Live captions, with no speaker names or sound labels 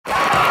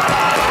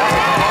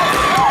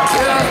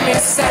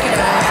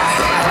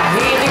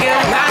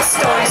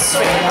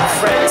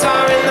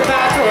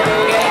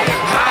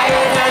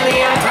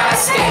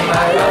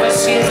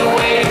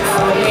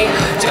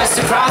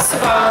across the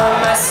ball.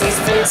 My seat's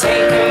been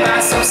taken by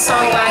some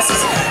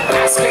sunglasses,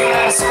 grasping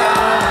at a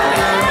spot.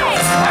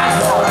 I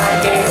know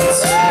I gave it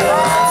to you,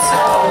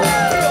 so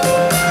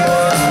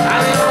I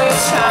know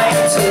you're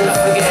trying to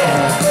forget.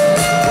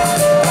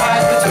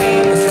 Right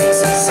between the trees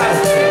and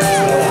silent trees,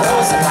 the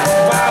walls are like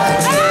wild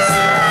trees.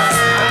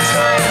 I'm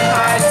trying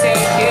hard to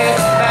take it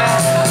back,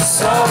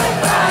 so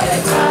by the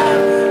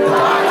time the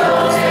bar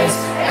closes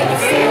and you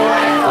feel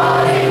like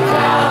falling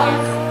down,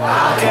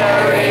 I'll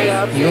carry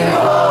you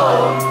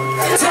home.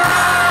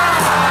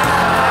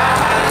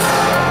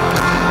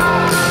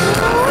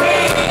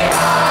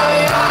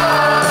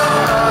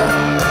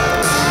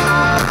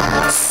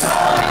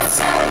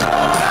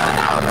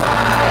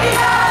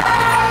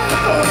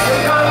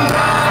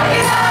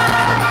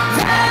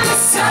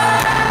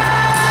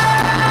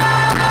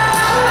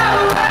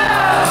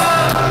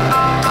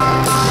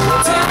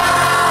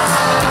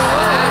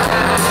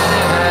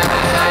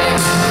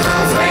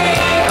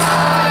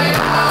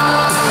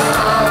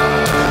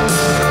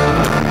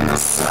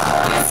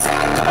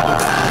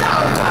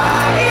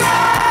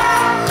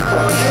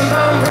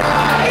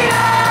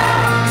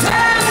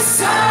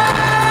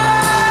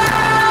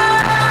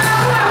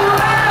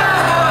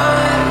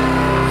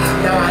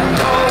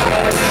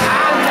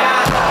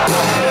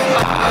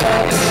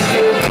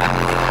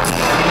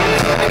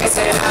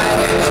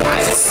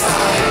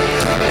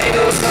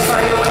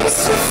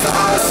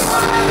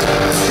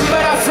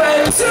 But I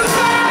fell too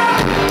far,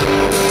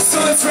 so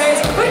it's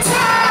raised with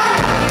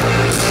time.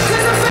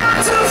 'Cause I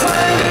found to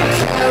find you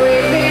carry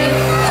me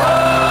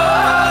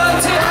home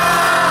tonight.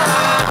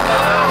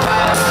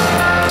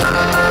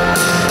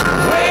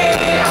 We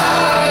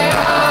are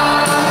young,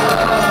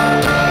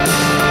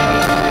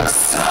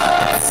 so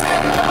let's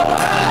set the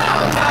world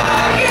on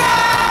fire.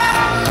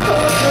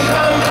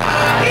 Come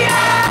fire,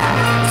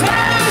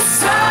 the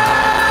sun.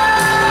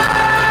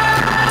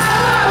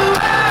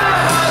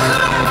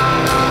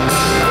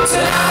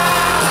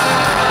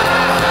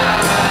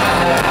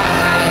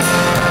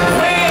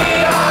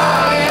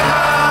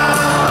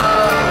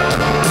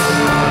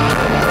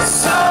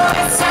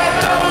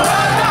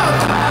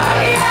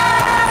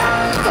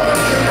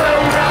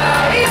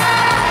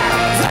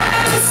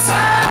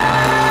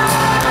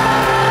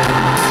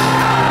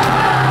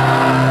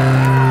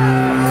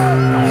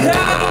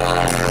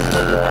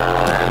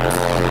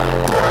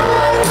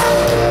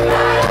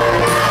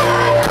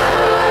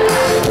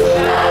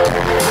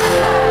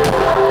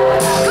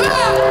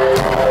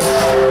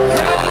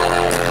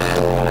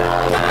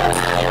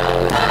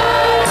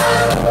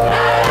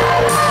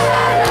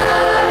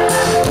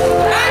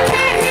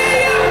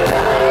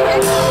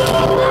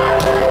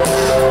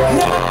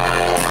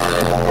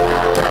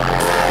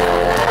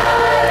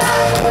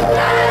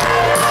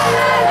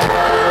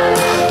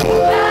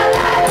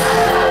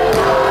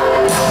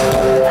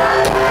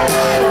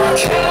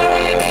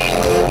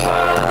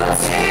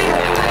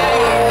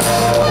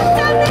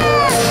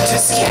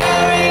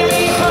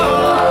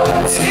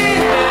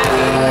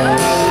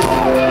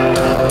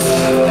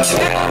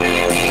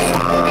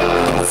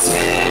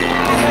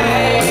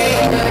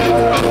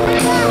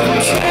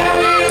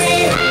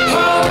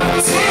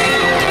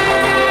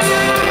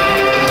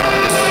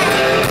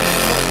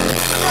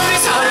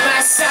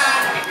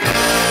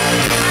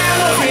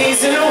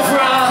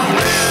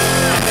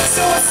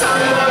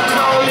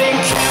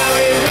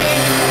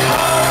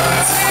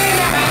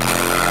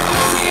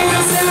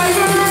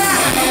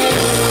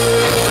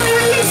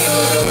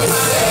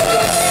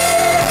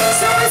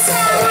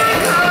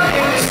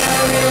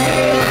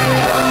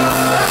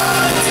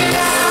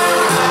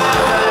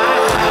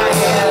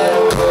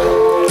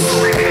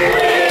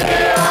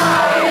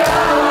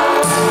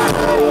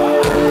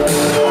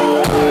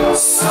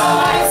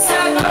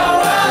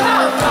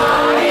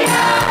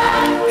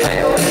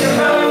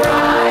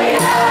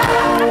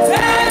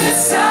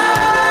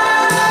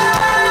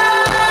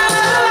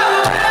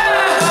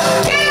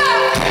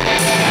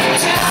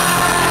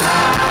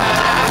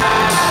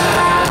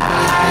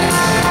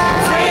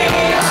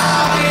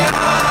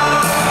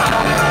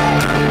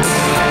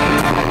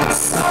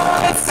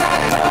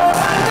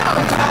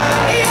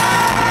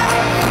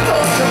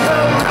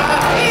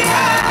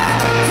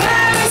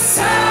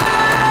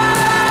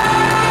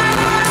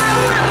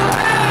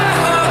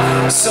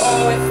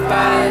 So if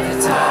by